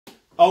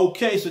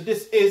Okay, so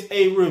this is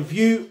a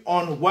review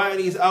on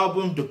Wiley's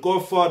album, The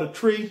Godfather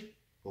 3,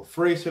 or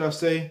 3 should I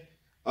say.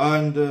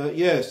 And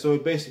yeah, so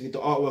basically the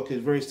artwork is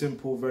very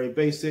simple, very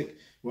basic.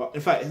 Well,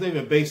 in fact, it's not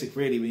even basic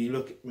really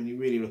when you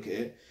really look at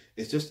it.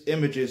 It's just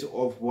images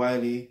of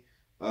Wiley,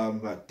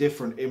 like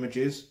different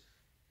images.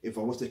 If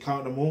I was to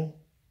count them all,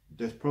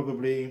 there's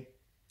probably,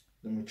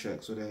 let me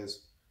check. So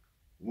there's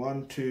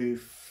 1, 2,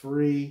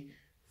 3,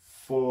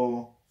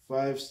 4,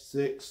 5,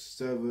 6,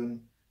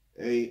 7,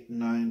 8,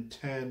 9,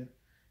 10,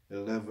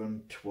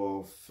 11,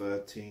 12,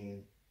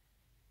 13,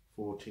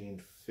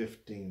 14,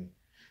 15.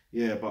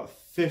 Yeah, about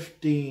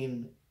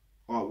 15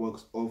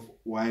 artworks of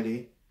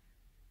Wiley,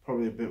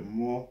 probably a bit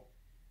more.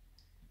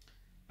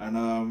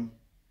 And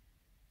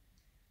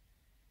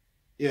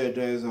yeah,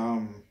 there's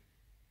one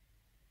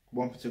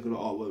particular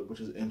artwork which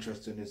is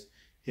interesting, is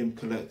him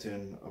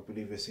collecting, I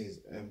believe it's his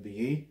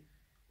MBE,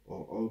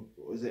 or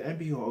is it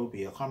MBE or OB?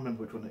 I can't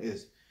remember which one it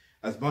is.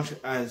 As much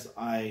as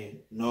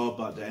I know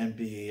about the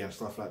MBE and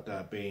stuff like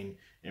that being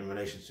in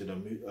relation to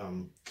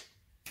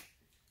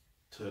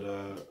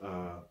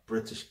the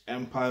British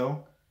Empire,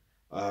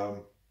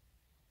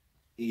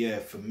 yeah,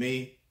 for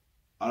me,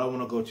 I don't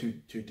want to go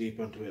too deep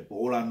into it, but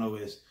all I know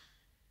is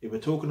if we're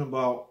talking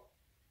about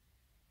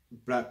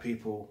black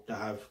people that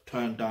have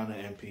turned down the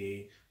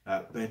MPE,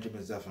 like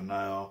Benjamin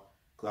Zephaniah,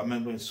 because I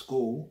remember in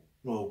school,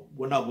 well,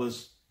 when I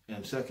was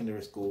in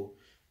secondary school,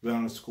 we were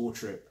on a school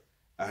trip,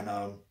 and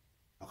I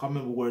can't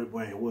remember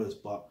where it was,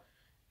 but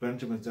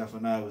Benjamin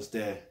Zephaniah was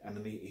there, and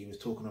then he was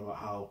talking about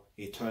how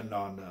he turned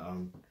down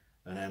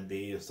an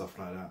MBE and stuff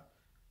like that,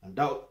 and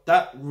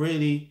that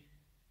really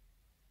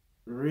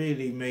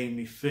made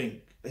me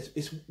think.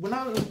 It's when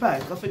I look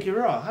back, I think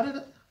you're right. How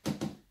did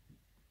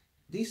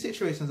these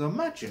situations are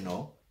mad, you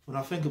know? When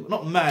I think of,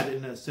 not mad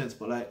in that sense,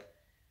 but like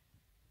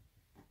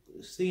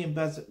seeing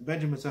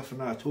Benjamin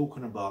Zephaniah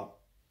talking about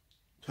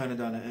turning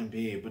down an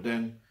MBE, but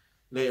then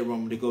later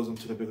on when he goes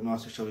into the Big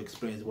Nasty Show, he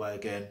explains why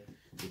again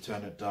he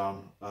turned it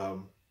down.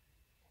 And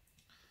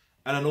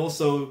then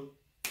also,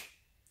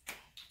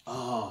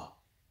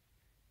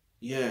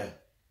 yeah,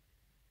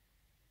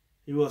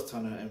 he was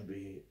turned down an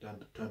MBE,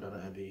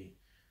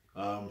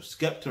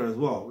 Skepta as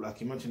well, like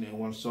he mentioned it in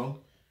one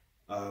song.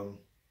 I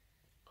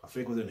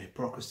think it was in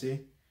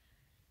Hypocrisy.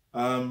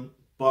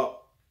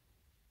 But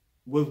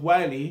with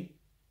Wiley,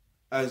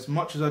 as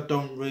much as I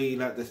don't really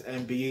like this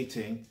MBE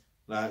thing,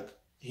 like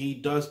he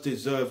does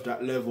deserve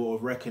that level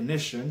of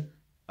recognition,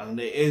 and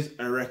there is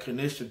a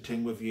recognition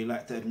thing whether you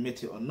like to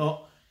admit it or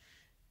not,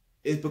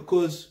 is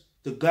because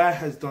the guy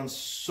has done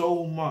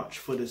so much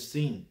for the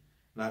scene,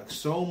 like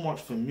so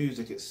much for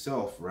music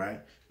itself,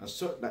 right? And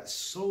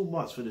so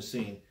much for the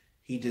scene.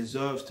 He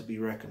deserves to be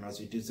recognized.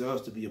 He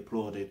deserves to be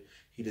applauded.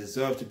 He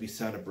deserves to be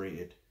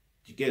celebrated.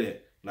 You get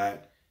it?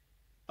 Like,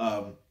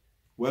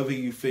 whether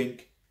you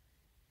think,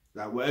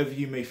 like, whatever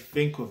you may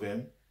think of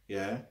him,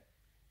 yeah,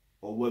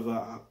 or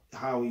whether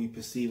how you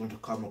perceive him to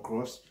come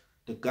across,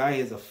 the guy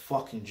is a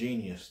fucking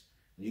genius.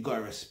 You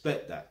gotta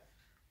respect that.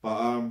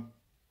 But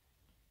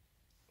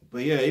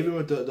yeah, even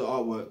with the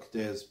artwork,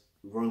 there's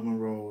Roman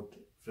Road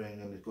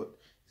thing, and it's got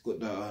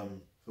that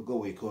forgot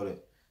what you call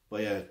it.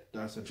 But yeah,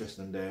 that's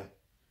interesting there.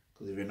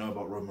 Because if you know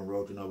about Roman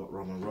Road, you know about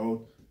Roman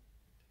Road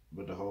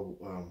with the whole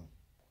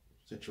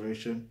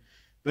situation.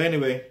 But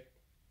anyway,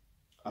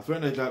 I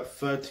think there's like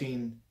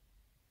 13,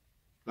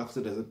 like I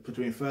said, there's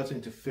between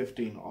 13 to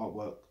 15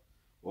 artwork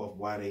of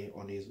Wiley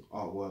on his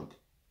artwork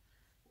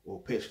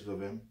or pictures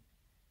of him,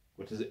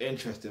 which is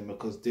interesting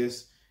because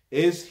this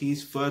is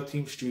his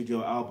 13th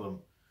studio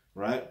album,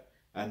 right?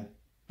 And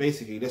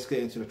basically, let's get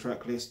into the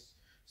track list.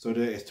 So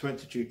there is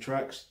 22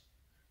 tracks,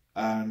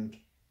 and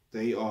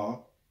they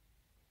are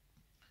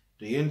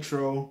the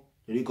intro,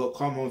 then you got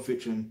Come On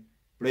featuring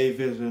Blade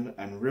Vision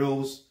and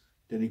Reels,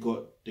 then you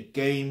got The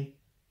Game,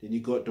 then you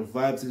got The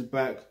Vibes Is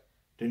Back,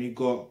 then you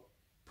got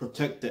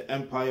Protect the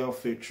Empire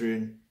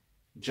featuring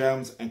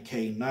Jams and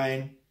K9,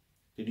 then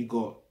you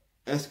got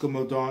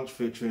Eskimo Dance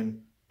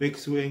featuring Big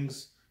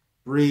Swings,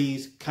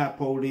 Breeze,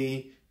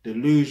 Capoli,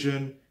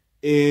 Delusion,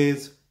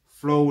 Ears,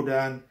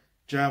 Flowdan,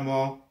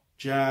 Jammer,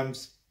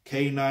 Jams,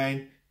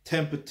 K9,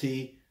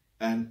 Tempety,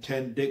 and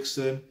Ten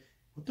Dixon.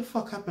 What the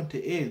fuck happened to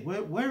Ears?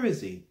 Where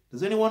is he?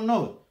 Does anyone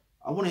know?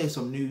 I want to hear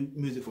some new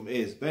music from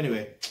Ears. But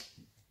anyway,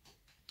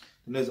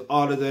 then there's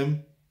all of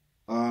them.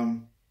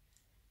 Then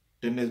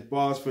there's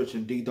Bars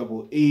featuring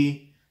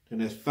DEE. Then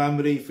there's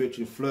Family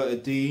featuring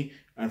Flirta D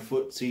and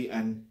Footsie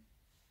and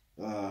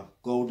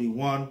Goldie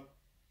One.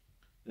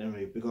 Then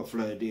we got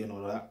Flirta D and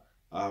all that.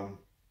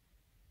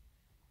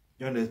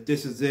 Then there's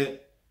This Is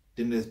It.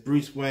 Then there's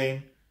Bruce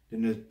Wayne.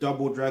 Then there's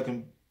Double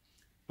Dragon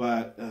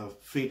by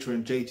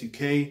featuring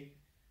J2K.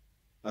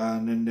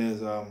 And then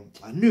there's I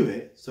knew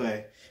it,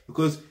 sorry,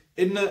 because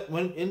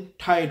in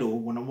Tidal,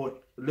 when I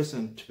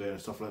listen to it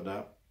and stuff like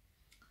that,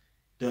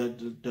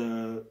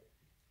 the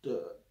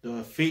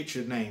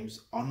featured names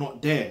are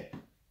not there,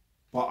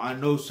 but I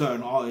know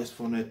certain artists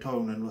from their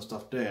tone and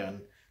stuff there,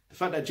 and the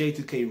fact that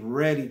J2K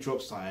rarely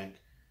drops something,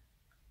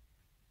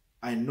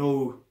 I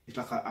know it's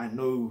like I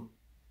know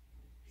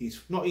he's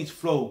not his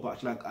flow,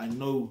 but like I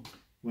know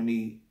when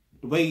the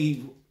way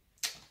he,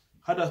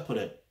 how do I put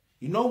it?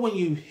 You know when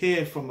you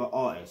hear from an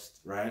artist,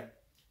 right?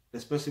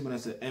 Especially when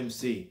it's an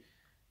MC.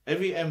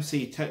 Every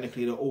MC,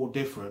 technically, they're all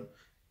different,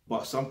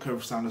 but some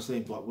can sound the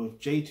same. But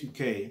with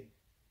J2K,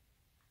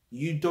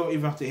 you don't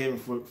even have to hear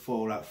him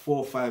for like 4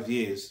 or 5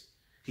 years.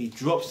 He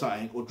drops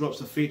something or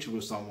drops a feature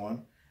with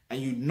someone,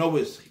 and you know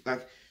it's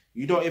like,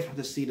 you don't even have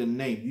to see the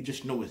name. You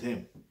just know it's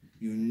him.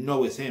 You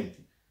know it's him.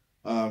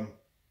 But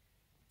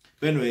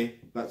anyway,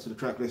 back to the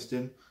track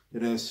listing.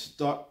 There's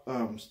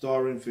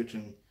starring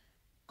featuring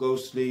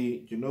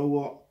Ghostly. You know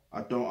what?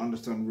 I don't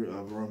understand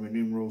Roman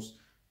numerals,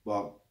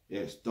 but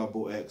it's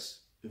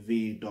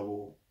XXV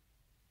double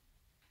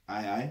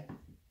II,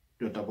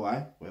 double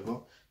I,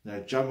 whatever.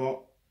 Then Jammer,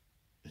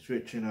 it's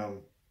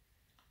featuring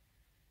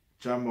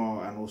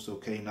Jammer and also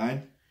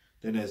K9.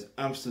 Then there's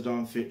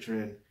Amsterdam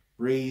featuring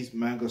Breeze,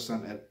 Mango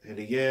Sun Head of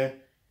the Year.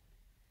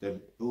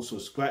 Then also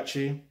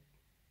Scratchy.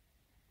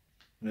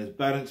 And there's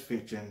Balance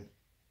featuring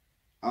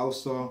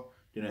Alsa.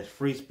 Then there's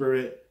Free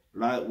Spirit,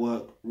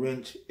 Lightwork,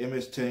 Rinch,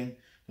 Image Ting.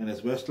 Then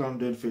there's West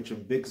London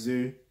featuring Big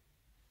Zoo,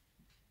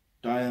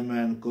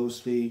 Diamond,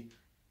 Ghostly,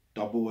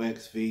 double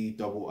XV,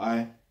 double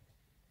I.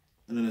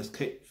 And then there's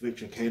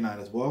featuring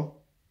K9 as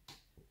well.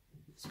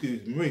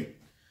 Excuse me.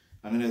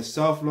 And then there's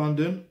South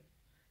London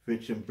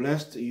featuring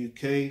Blessed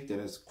UK. Then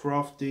there's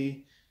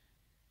Crafty,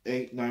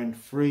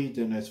 893.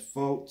 Then there's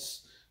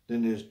Faults.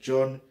 Then there's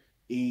John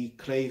E.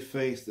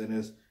 Clayface. Then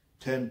there's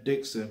 10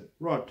 Dixon.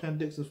 Right, 10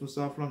 Dixon from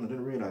South London. I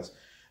didn't realise.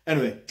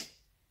 Anyway,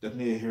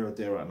 definitely a hero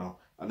there right now.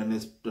 And then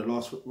there's the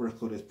last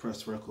record is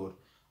Press Record.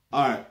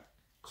 Alright,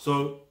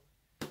 so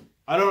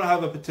I don't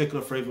have a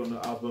particular favourite on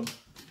the album.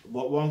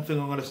 But one thing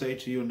I'm going to say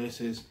to you on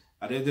this is,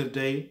 at the end of the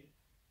day,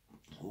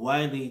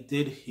 Wiley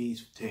did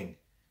his thing.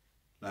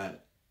 Like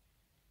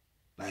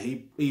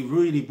he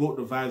really brought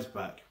the vibes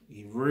back.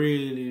 He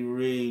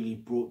really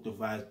brought the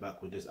vibes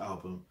back with this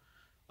album.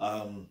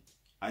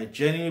 I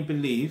genuinely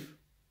believe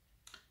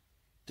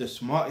the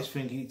smartest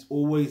thing he's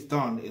always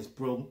done is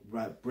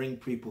bring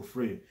people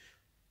through.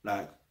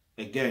 Like,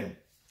 again,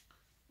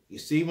 you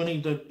see when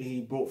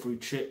he brought through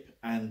Chip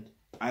and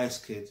Ice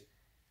Kid,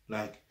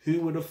 like,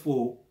 who would have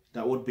thought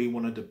that would be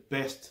one of the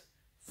best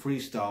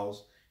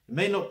freestyles? It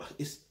may not,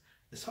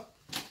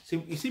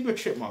 see, you see with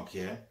Chipmunk,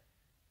 yeah?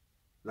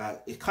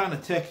 Like, it's kind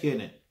of techy,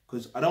 innit?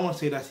 Because I don't want to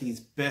say that's his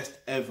best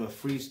ever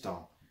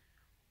freestyle.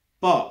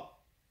 But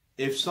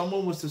if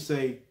someone was to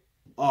say,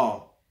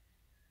 oh,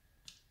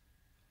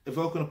 if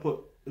I'm gonna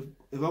put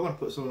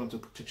someone onto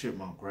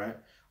Chipmunk, right?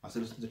 I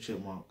said listen to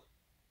Chipmunk.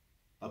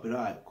 I'll be like,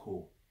 alright,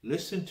 cool.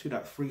 Listen to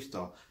that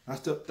freestyle.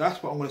 That's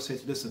what I'm gonna say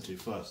to listen to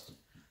first.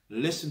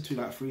 Listen to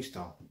that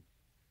freestyle.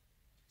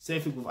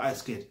 Same thing with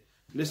Ice Kid.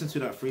 Listen to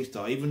that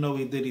freestyle. Even though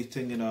he did his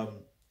thing in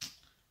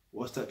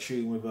what's that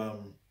tune with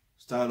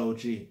Style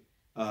OG,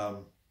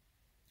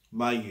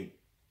 My You.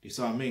 You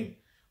see what I mean?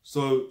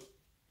 So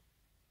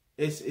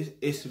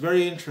it's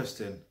very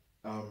interesting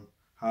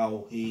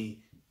how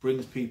he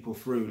brings people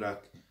through.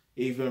 Like,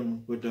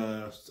 even with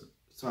the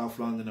South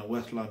London and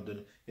West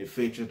London, it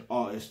featured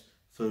artists.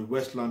 So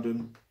West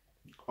London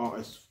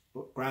artists,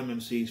 grime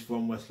MCs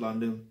from West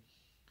London,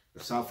 the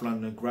South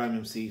London grime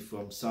MCs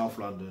from South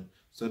London.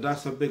 So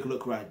that's a big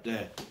look right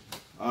there.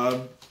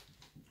 But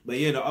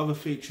yeah, the other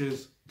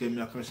features gave me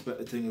like a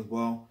respected thing as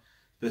well,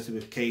 especially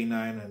with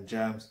K9 and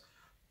Jams.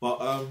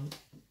 But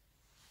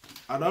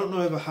I don't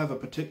know if I have a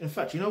particular. In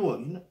fact, you know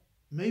what?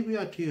 Maybe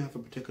I do have a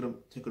particular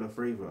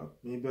favourite.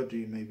 Maybe I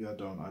do. Maybe I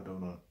don't. I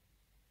don't know.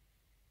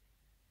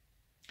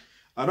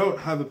 I don't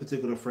have a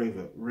particular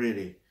favourite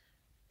really,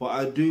 but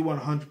I do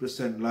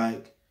 100%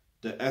 like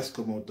the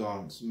Eskimo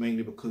dance,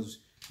 mainly because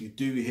you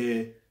do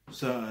hear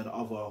certain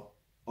other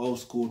old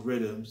school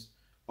rhythms,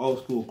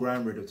 old school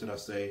grime rhythms, should I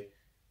say,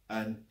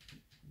 and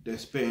they're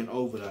spitting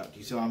over that. Do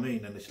you see what I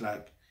mean? And it's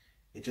like,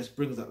 it just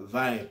brings that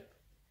vibe.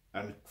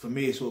 And for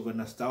me, it's sort of a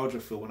nostalgia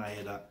feel when I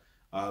hear that.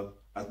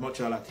 As much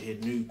as I like to hear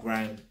new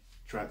grime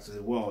tracks as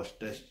well,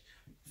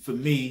 for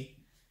me,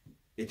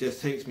 it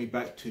just takes me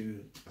back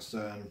to a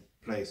certain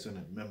place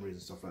and memories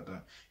and stuff like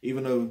that.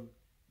 Even though,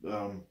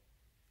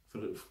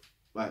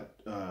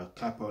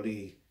 Capo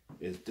Lee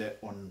is dead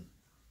on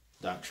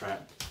that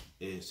track,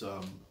 is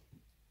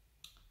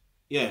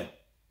yeah.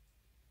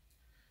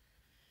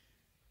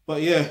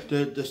 But yeah,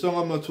 the song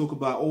I'm gonna talk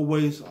about,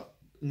 always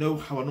know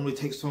how I normally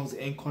take songs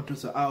in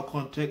context or out of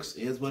context.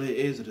 It is what it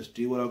is. I just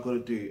do what I've got to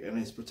do, and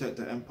it's Protect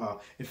the Empire.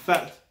 In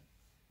fact,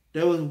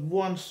 there was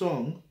one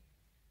song.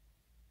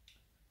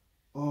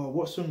 Oh,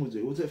 what song was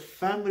it? Was it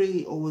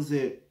Family or was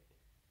it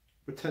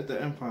Protect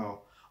the Empire?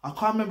 I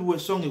can't remember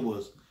which song it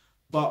was.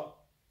 But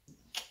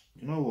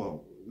you know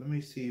what? Let me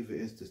see if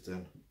it is this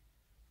then.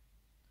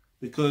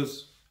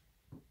 Because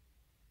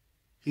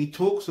he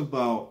talks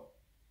about,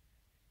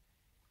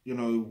 you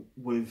know,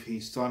 with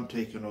his son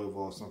taking over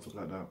or something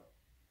like that.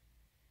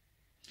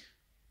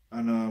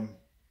 And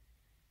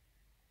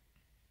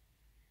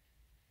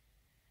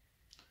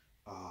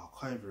I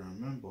can't even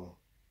remember.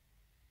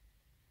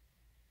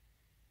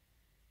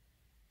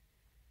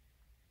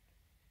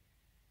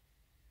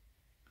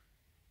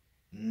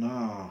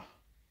 Nah.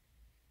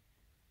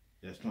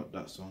 Yeah, it's not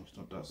that song. It's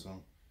not that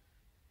song.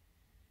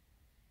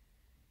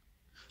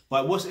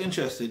 But what's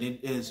interesting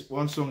is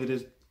one song. It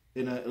is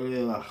in a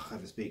I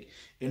have to speak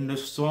in the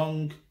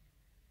song.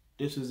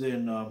 This is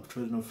in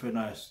Prison of Thin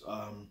Ice.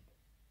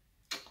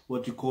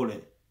 What do you call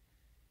it?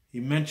 He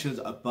mentions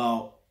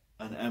about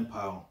an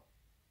empire.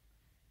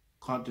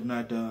 Can't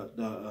deny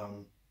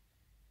the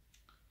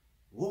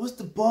what was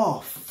the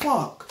bar?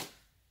 Fuck.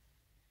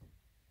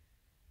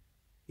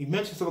 He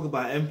mentioned something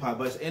about empire,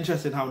 but it's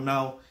interesting how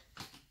now,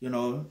 you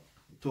know,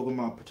 talking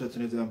about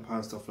protecting his empire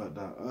and stuff like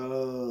that.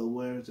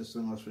 Where is the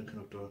song I was thinking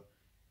of?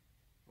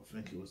 I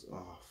think it was.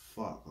 Oh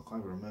fuck! I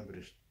can't even remember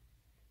this.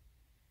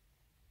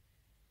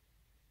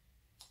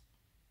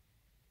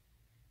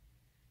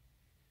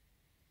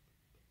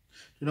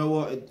 You know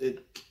what?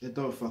 It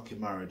don't fucking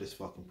matter at this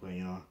fucking point.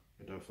 You know,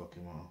 it don't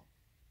fucking matter.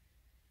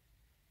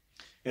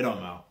 It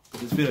don't matter.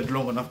 It's been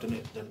long enough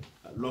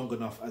long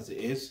enough as it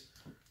is,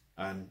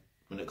 and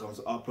when it comes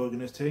to uploading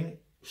this thing,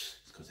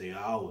 it's gonna take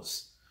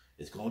hours.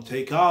 It's gonna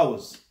take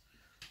hours.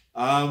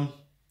 But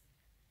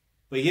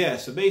yeah.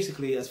 So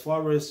basically, as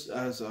far as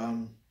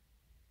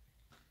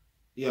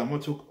yeah, I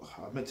meant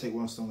to take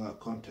one song out of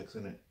context,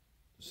 innit?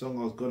 The song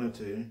I was gonna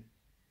do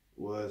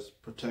was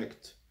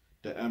 "Protect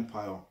the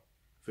Empire,"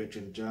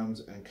 featuring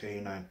Jams and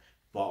K9.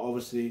 But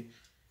obviously,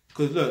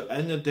 because look, at the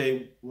end of the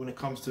day, when it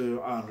comes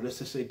to, I don't know, let's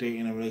just say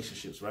dating and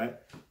relationships, right?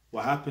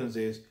 What happens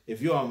is,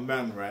 if you're a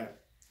man, right,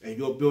 and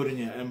you're building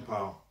your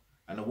empire,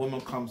 and a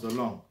woman comes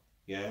along,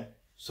 yeah,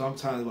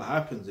 sometimes what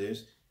happens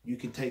is, you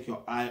can take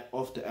your eye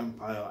off the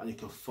empire and you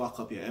can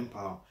fuck up your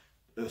empire.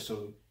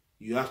 So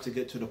you have to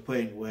get to the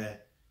point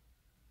where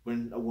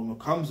when a woman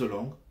comes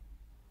along,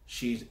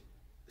 she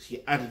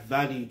adds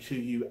value to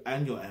you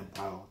and your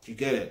empire. Do you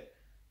get it?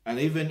 And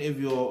even if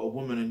you're a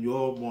woman and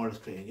you're more or less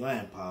creating your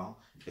empire,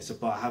 it's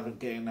about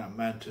getting that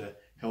man to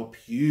help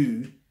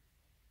you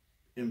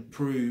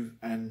improve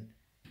and,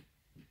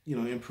 you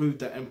know, improve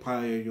the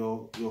empire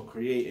you're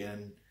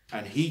creating,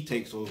 and he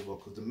takes over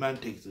because the man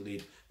takes the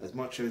lead. As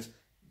much as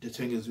the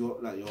thing is your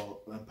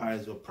empire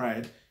is your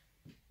pride,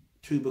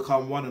 two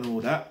become one and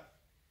all that.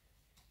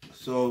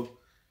 So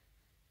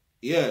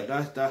yeah,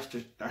 that's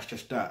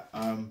just that.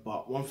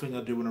 But one thing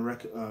I do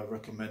want to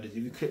recommend is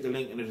if you click the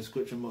link in the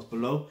description box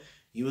below,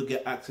 you will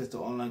get access to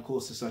online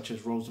courses such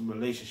as Roles and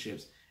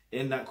Relationships.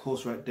 In that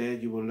course right there,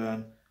 you will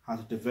learn how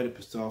to develop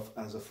yourself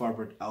as a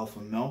hybrid alpha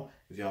male.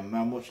 If you're a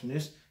man watching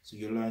this, so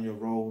you learn your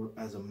role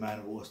as a man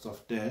and all the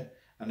stuff there.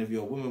 And if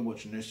you're a woman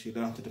watching this, you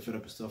learn how to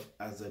develop yourself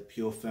as a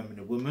pure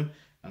feminine woman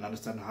and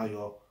understand how you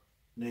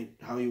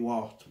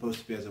are supposed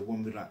to be as a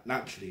woman, like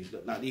naturally,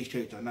 like these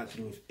traits are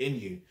naturally within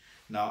you.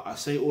 Now, I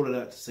say all of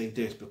that to say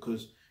this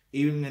because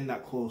even in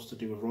that course to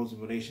do with roles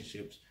and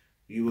relationships,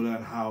 you will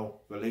learn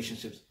how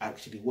relationships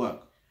actually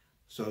work.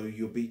 So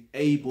you'll be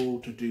able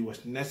to do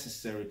what's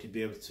necessary to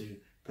be able to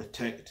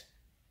protect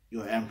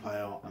your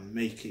empire and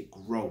make it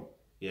grow,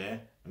 yeah,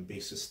 and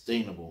be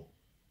sustainable.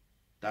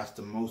 That's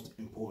the most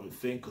important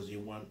thing because you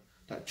want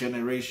that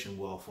generational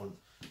wealth.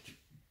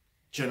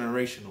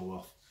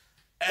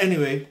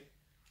 Anyway,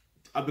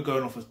 I've been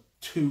going on for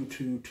too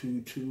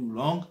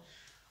long.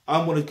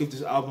 I'm gonna give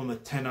this album a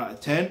 10 out of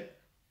 10.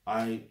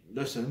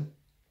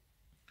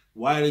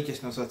 Wiley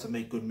just knows how to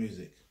make good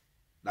music.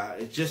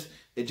 Like it just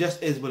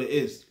is what it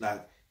is.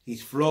 Like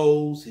his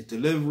flows, his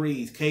delivery,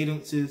 his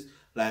cadences.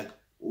 Like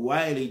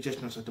Wiley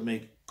just knows how to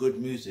make good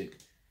music.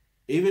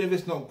 Even if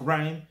it's not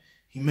grime,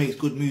 he makes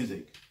good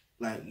music.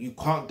 Like you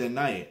can't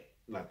deny it.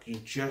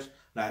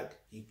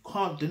 You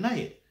can't deny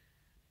it.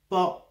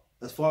 But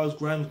as far as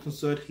grime is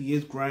concerned, he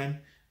is grime,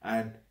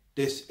 and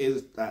this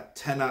is like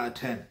 10 out of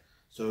 10.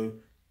 So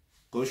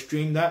go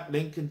stream that.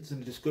 Link in the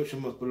description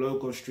box below.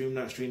 Go stream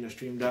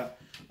that.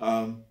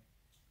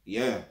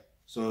 Yeah.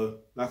 So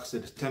like I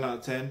said, it's 10 out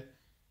of 10.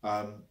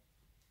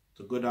 It's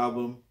a good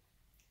album.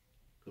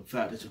 In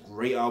fact, it's a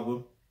great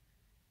album.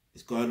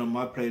 It's going on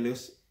my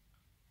playlist,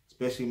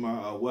 especially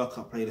my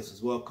workout playlist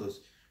as well,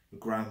 because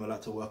with grime, I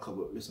like to work up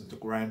with listen to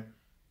grime.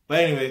 But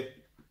anyway,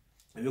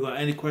 if you've got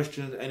any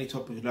questions, any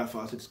topics you'd like for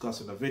us to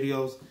discuss in the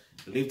videos,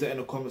 leave that in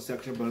the comment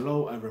section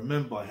below. And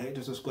remember, hit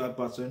the subscribe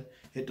button,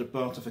 hit the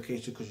bell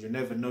notification, because you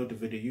never know, the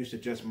video you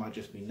suggest might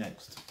just be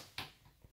next.